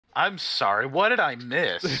I'm sorry, what did I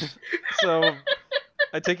miss? So,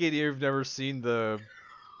 I take it you've never seen the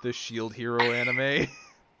Shield Hero anime.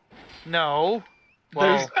 No.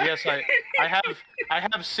 There's Well, yes, I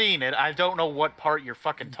have seen it. I don't know what part you're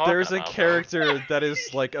fucking talking there's a about though. character that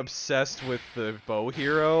is like obsessed with the bow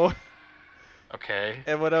hero, Okay.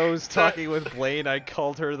 and when I was talking with Blaine, I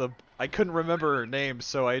called her the. I couldn't remember her name,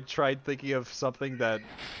 so I tried thinking of something that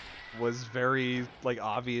was very like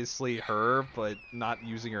obviously her, but not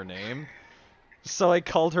using her name. So I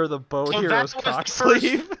called her the bow So hero's that was the first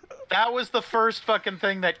cocksleeve. that was the first fucking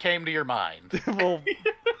thing that came to your mind. Well,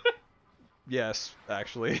 yes,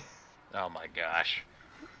 actually. Oh my gosh.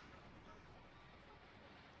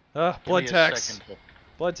 Give Blood me a tax. second.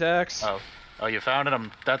 Blood tax. Oh, you found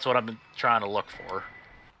it? That's what I'm trying to look for.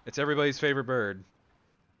 It's everybody's favorite bird.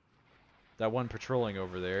 That one patrolling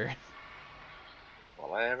over there.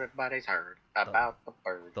 Well, everybody's heard about the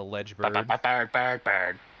bird. The ledge bird.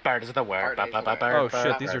 Bird. Bird is the word. Bird is the word. Oh Bird.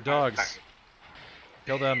 shit, these are dogs.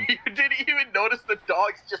 Kill them. You didn't even notice the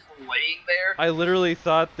dogs just laying there? I literally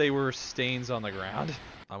thought they were stains on the ground.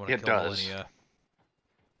 I want to It kill does. Millennia.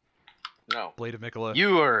 No. Blade of Mikola.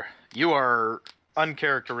 You are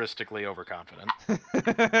uncharacteristically overconfident.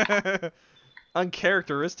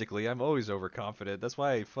 Uncharacteristically, I'm always overconfident. That's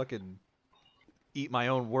why I fucking eat my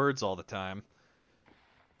own words all the time.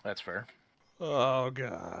 That's fair. Oh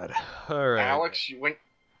god. Alright.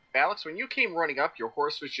 Alex, when you came running up, your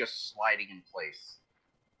horse was just sliding in place.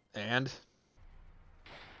 And?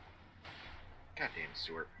 Goddamn,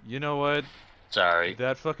 Stuart. You know what? Sorry.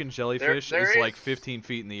 That fucking jellyfish There is is- like 15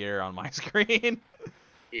 feet in the air on my screen.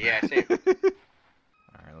 Yeah, same.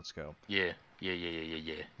 Alright, let's go. Yeah. Yeah.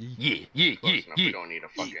 Close enough. We don't need a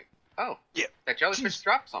fucking. Oh. Yeah. That jellyfish Jeez.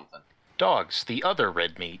 dropped something. Dogs, the other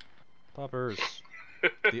red meat. Poppers.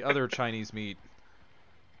 The other Chinese meat.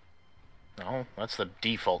 No, that's the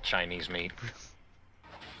default Chinese meat.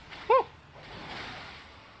 Whew.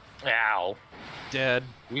 Ow. Dead.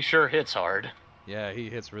 He sure hits hard. Yeah, he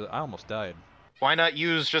hits really. I almost died. Why not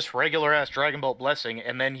use just regular ass Dragon Bolt Blessing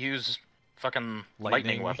and then use fucking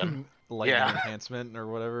lightning weapon? Lightning Yeah. enhancement or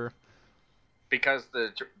whatever. Because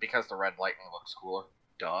the red lightning looks cooler.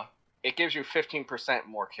 Duh. It gives you 15%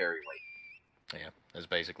 more carry weight. Yeah, that's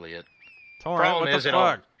basically it. Torrent, Problem what is the it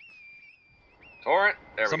all- fuck? Torrent.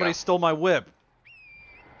 There Somebody we stole my whip.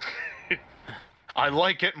 I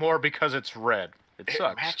like it more because it's red. It It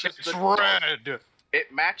sucks. matches It's the red. go.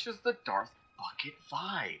 It matches the Darth Bucket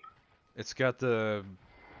vibe. It's got the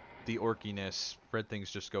orkiness. Red things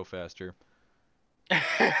just go faster. All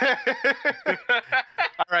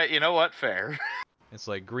right, you know what? Fair. It's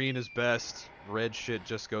like green is best, red shit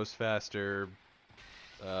just goes faster.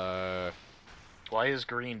 Why is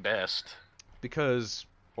green best? Because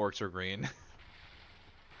orcs are green.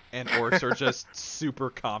 And orcs are just super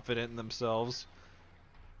confident in themselves.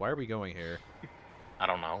 Why are we going here? I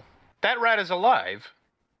don't know. That rat is alive.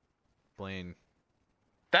 Blaine.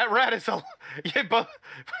 That rat is alive. Yeah, but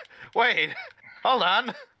wait, hold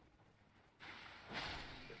on.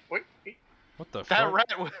 Wait, What the That fuck?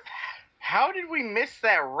 rat. how did we miss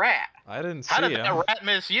that rat? I didn't How see did him. that rat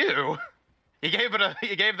miss you? You gave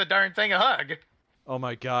the darn thing a hug. Oh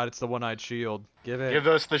my god, it's the one-eyed shield. Give it. Give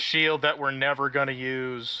us the shield that we're never gonna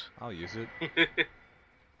use. I'll use it.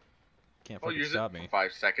 Can't I'll fucking use stop it me. for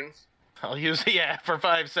 5 seconds. I'll use it, for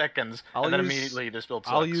 5 seconds, I'll and then use- immediately this build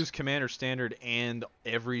sucks. I'll use Commander Standard and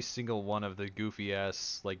every single one of the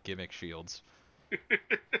goofy-ass, like, gimmick shields.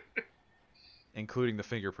 Including the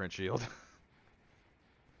fingerprint shield.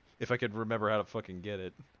 If I could remember how to fucking get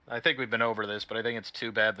it. I think we've been over this, but I think it's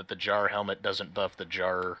too bad that the jar helmet doesn't buff the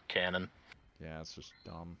jar cannon. Yeah, it's just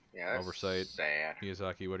dumb. Yeah, that's Oversight. sad.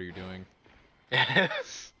 Miyazaki, what are you doing? Yeah,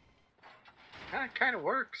 it kind of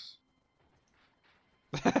works.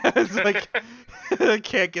 It's like, I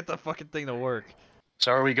can't get the fucking thing to work.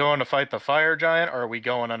 So are we going to fight the fire giant, or are we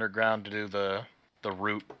going underground to do the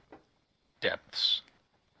root depths?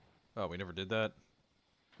 Oh, we never did that?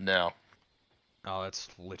 No. Oh, that's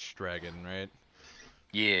Lich Dragon, right?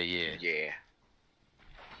 Yeah. Yeah.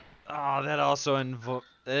 Oh, that also it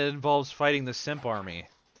involves fighting the Simp army.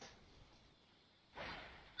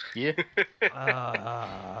 Yeah.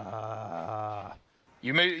 Ah.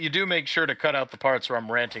 You do make sure to cut out the parts where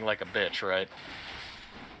I'm ranting like a bitch, right?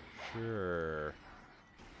 Sure.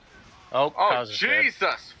 Oh, Oh, Kaz is dead.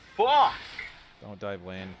 Jesus! Fuck! Don't die,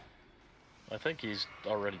 Blaine. I think he's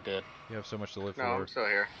already dead. You have so much to live No, for. I'm still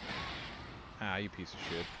here. Ah, you piece of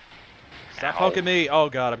shit. Stop Ow. poking me! Oh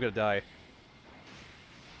god, I'm gonna die.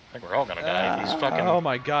 I think we're all gonna die. He's fucking. Oh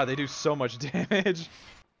my god, they do so much damage.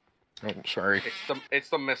 Oh, sorry. It's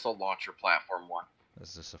the missile launcher platform one. This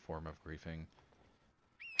is just a form of griefing.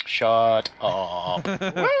 Shut up.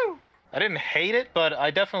 Woo! I didn't hate it, but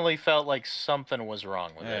I definitely felt like something was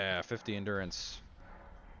wrong with it. Yeah, 50 endurance.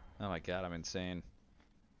 Oh my god, I'm insane.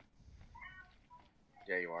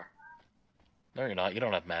 Yeah, you are. No, you're not. You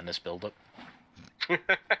don't have madness buildup.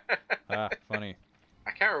 Ah, funny.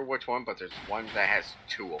 I can't remember which one, but there's one that has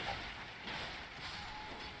 2 of them.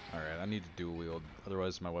 Alright, I need to dual wield,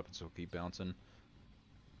 otherwise my weapons will keep bouncing.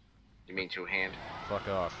 You mean 2-hand? Fuck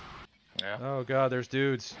off. Yeah. Oh god, there's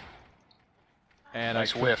dudes. And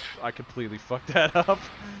Nice whiff. I completely fucked that up.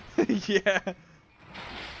 Yeah.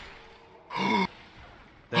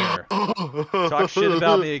 There. Talk shit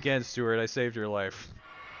about me again, Stuart. I saved your life.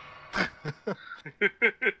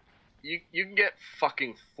 You can get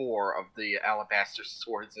fucking 4 of the alabaster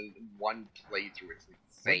swords in one playthrough. It's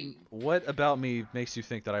insane. What about me makes you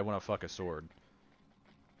think that I want to fuck a sword?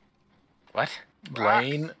 What?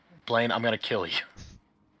 Blaine? Blaine, I'm gonna kill you.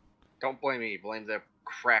 Don't blame me. Blame the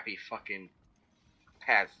crappy fucking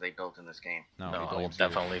paths they built in this game. No, No, he I will blames you.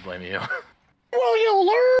 definitely blame you. Will you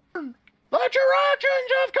learn that your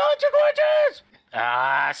actions have consequences?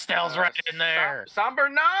 Ah, Stell's right in there. Somber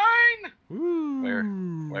 9!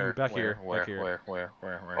 Woo! Where? Back where, here. Where? Back here.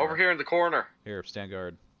 Where? Over here in the corner. Here, stand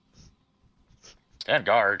guard. Stand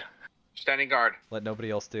guard. Standing guard. Let nobody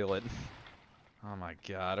else steal it. Oh my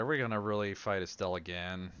god, are we gonna really fight Estelle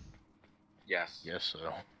again? Yes. Yes,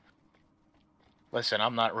 so. Listen,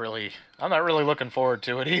 I'm not really looking forward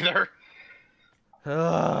to it either.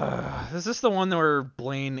 Is this the one where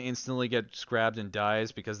Blaine instantly gets grabbed and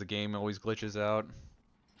dies because the game always glitches out?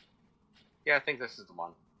 Yeah, I think this is the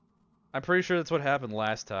one. I'm pretty sure that's what happened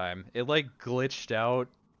last time. It like glitched out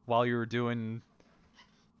while you were doing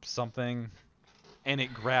something, and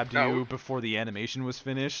it grabbed No. you before the animation was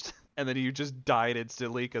finished, and then you just died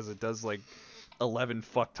instantly because it does like 11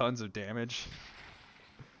 fuck tons of damage.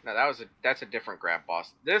 No, that's a different grab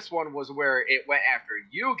boss. This one was where it went after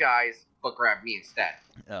you guys, but grabbed me instead.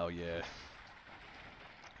 Oh yeah.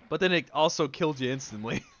 But then it also killed you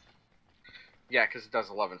instantly. Yeah, because it does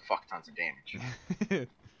 11 fuck tons of damage.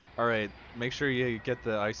 Alright, make sure you get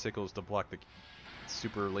the icicles to block the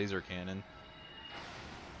super laser cannon.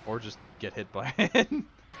 Or just get hit by it.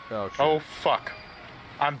 Oh, shit. Oh fuck.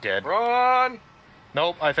 I'm dead. Run!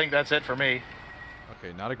 Nope, I think that's it for me.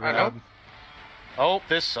 Okay, not a I know. grab. Oh,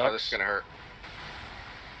 this sucks. Oh, this is gonna hurt.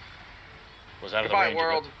 Was out of the Goodbye, range of it.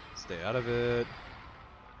 world. Stay out of it.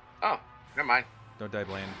 Oh, never mind. Don't die,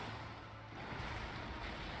 Blaine.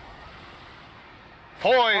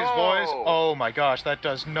 Poise, Oh. boys! Oh my gosh, that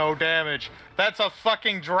does no damage. That's a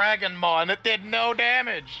fucking Dragon Maw, and it did no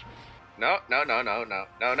damage. No, no, no, no, no,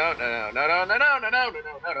 no, no, no, no, no, no, no, no, no, no, no,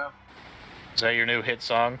 no, no. Is that your new hit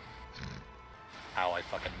song? Ow, I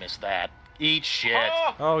fucking missed that. Eat shit.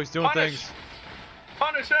 Oh, Oh, he's doing punish! things.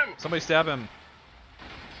 Punish him! Somebody stab him.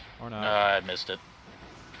 Or not. I missed it.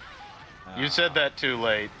 You said that too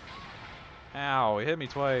late. Ow, he hit me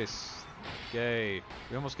twice. Yay.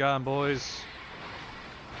 We almost got him, boys.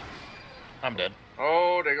 I'm dead.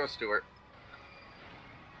 Oh, there goes Stuart.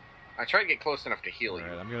 I tried to get close enough to heal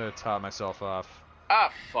Alright, you. I'm gonna top myself off.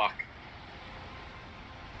 Ah, fuck.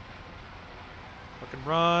 Fucking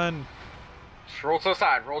run! Just roll to the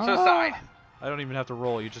side, roll to the side. I don't even have to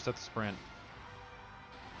roll, you just have to sprint.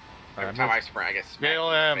 Every Alright, time move. I sprint, I get smacked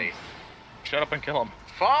Nail in the him. face. Shut up and kill him.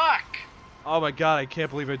 Fuck! Oh my god, I can't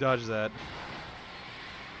believe I dodged that.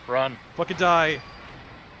 Run. Fucking die!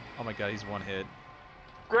 Oh my god, he's one hit.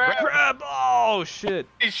 Grab! Grab! Oh shit!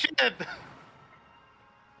 Hey, shit!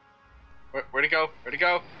 Where'd he go? Where'd he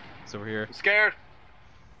go? It's over here. I'm scared.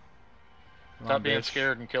 Come Stop on, being bitch.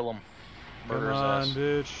 scared and kill him. Come Murder his on, ass.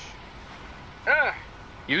 bitch. Ah,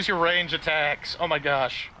 Use your range attacks. Oh my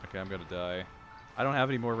gosh. Okay, I'm gonna die. I don't have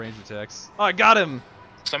any more ranged attacks. Oh, I got him!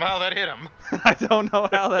 Somehow that hit him. I don't know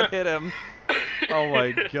how that hit him. Oh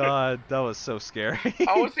my god, that was so scary.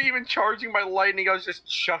 I wasn't even charging my lightning, I was just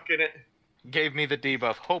chucking it. Gave me the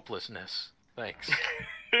debuff hopelessness. Thanks.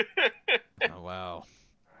 Oh wow.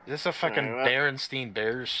 Is this a fucking Yeah. Berenstein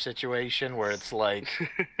Bears situation where it's like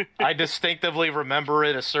I distinctively remember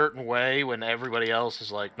it a certain way when everybody else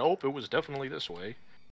is like, nope, it was definitely this way.